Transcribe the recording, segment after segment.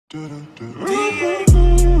What's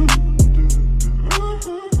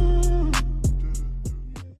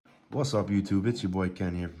up, YouTube? It's your boy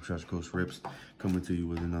Ken here from Treasure Coast Rips, coming to you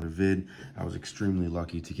with another vid. I was extremely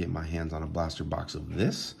lucky to get my hands on a blaster box of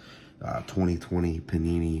this 2020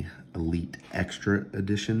 Panini Elite Extra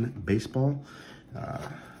Edition baseball.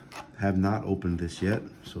 Have not opened this yet,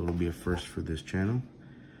 so it'll be a first for this channel.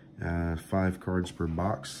 5 cards per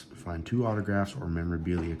box. Find 2 autographs or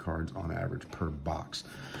memorabilia cards on average per box.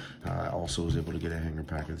 I also was able to get a hanger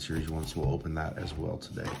pack of the Series 1, so we'll open that as well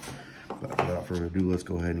today. But without further ado, let's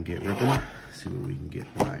go ahead and get ripping. See what we can get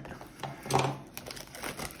tonight.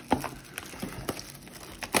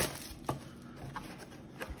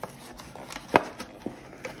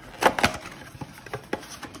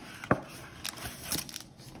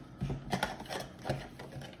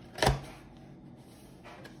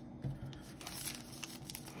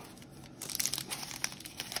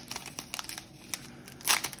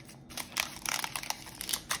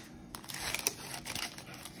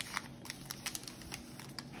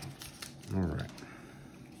 All right,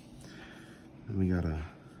 then we got a,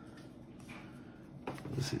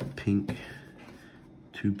 this is pink,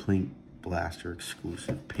 2-plink blaster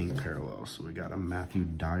exclusive pink parallel. So we got a Matthew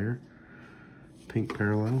Dyer pink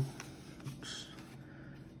parallel. Oops.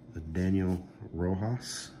 The Daniel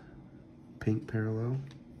Rojas pink parallel.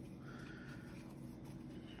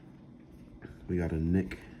 We got a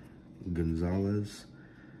Nick Gonzalez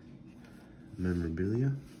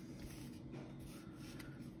memorabilia.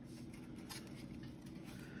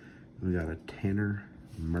 We got a Tanner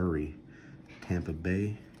Murray Tampa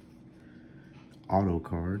Bay auto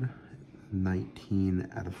card, 19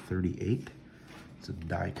 out of 38. It's a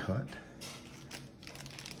die cut.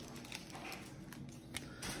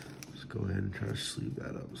 Let's go ahead and try to sleeve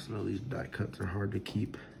that up. Some of these die cuts are hard to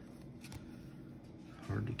keep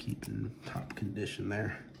in top condition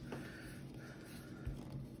there.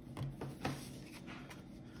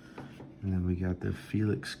 And then we got the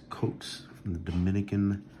Felix Coates from the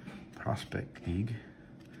Dominican Prospect League.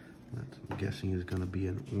 That I'm guessing is going to be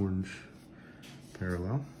an orange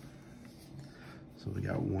parallel. So we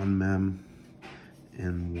got 1 mem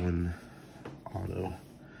and 1 auto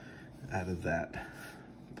out of that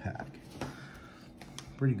pack.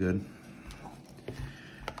 Pretty good.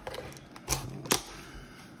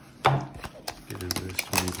 Get into this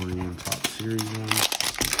 2021 Top Series one.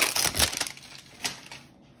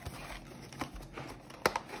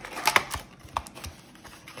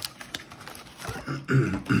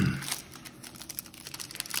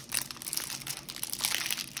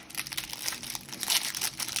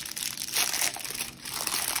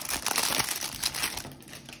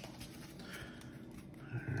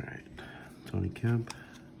 Alright, Tony Kemp,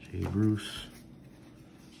 Jay Bruce,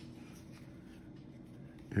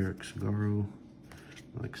 Eric Segaro,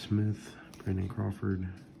 Alex Smith, Brandon Crawford,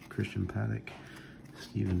 Christian Paddock,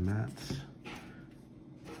 Steven Matz,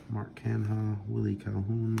 Mark Canha, Willie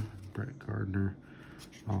Calhoun, Brett Gardner,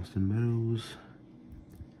 Austin Meadows,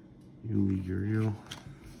 Yuli Gurriel,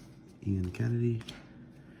 Ian Kennedy,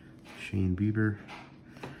 Shane Bieber,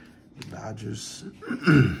 the Dodgers,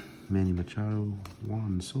 Manny Machado,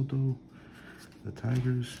 Juan Soto, the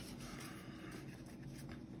Tigers,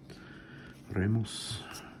 Ramos,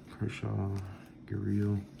 Kershaw,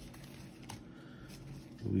 Gurriel,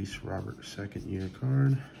 Luis Robert, 2nd year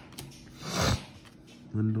card,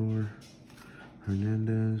 Lindor,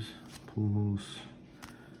 Hernandez, Pujols,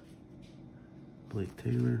 Blake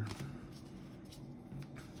Taylor,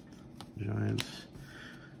 Giants.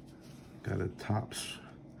 Got a Topps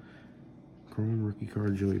Chrome rookie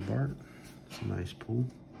card, Joey Bart. It's a nice pull.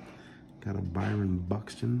 Got a Byron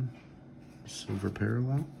Buxton silver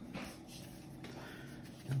parallel.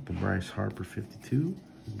 Got the Bryce Harper 52,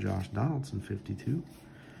 Josh Donaldson 52,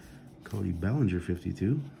 Cody Bellinger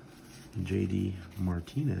 52, JD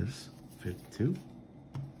Martinez 52,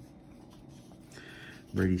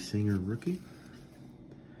 Brady Singer rookie.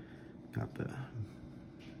 Got the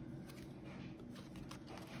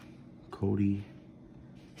Cody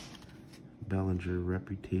Bellinger,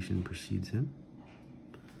 reputation precedes him.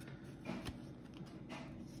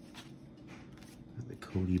 Got the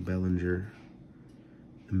Cody Bellinger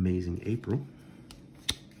Amazing April.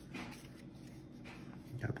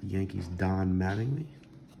 Got the Yankees Don Mattingly.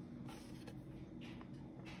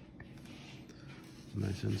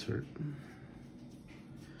 Nice insert.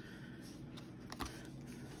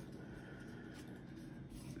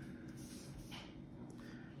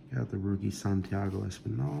 Got the rookie Santiago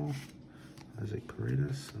Espinal, Isaac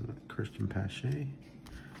Paredes, and Christian Pache,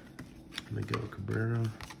 Miguel Cabrera,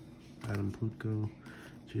 Adam Plutko,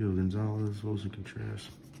 Gio Gonzalez, Wilson Contreras,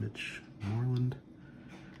 Mitch Moreland,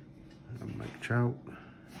 Trout,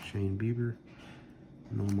 Shane Bieber,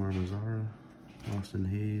 Nomar Mazara, Austin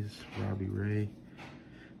Hayes, Robbie Ray,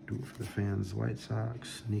 Do It For The Fans, White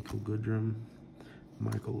Sox, Nico Goodrum,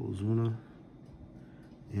 Michael Ozuna,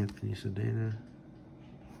 Anthony Sedana,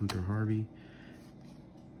 Hunter Harvey,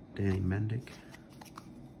 Danny Mendick,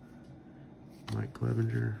 Mike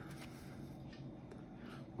Clevenger,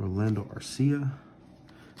 Orlando Arcia,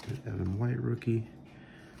 Evan White rookie,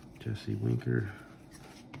 Jesse Winker,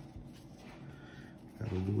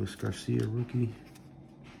 got a Luis Garcia rookie,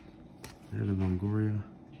 Evan Longoria,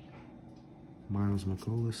 Miles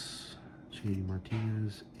McCollus, JD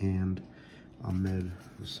Martinez, and Ahmed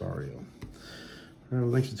Rosario. All right,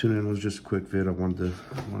 well, thanks for tuning in. It was just a quick vid. I wanted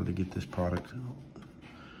to get this product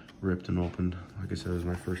ripped and opened. Like I said, it was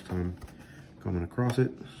my first time coming across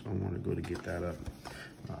it, so I wanted to go to get that up.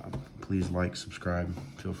 Please like, subscribe.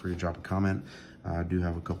 Feel free to drop a comment. I do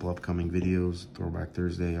have a couple upcoming videos. Throwback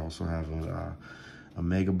Thursday. I also have a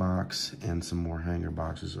mega box and some more hanger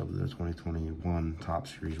boxes of the 2021 Top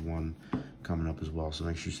Series 1 coming up as well. So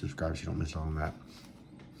make sure you subscribe so you don't miss out on that.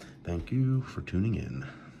 Thank you for tuning in.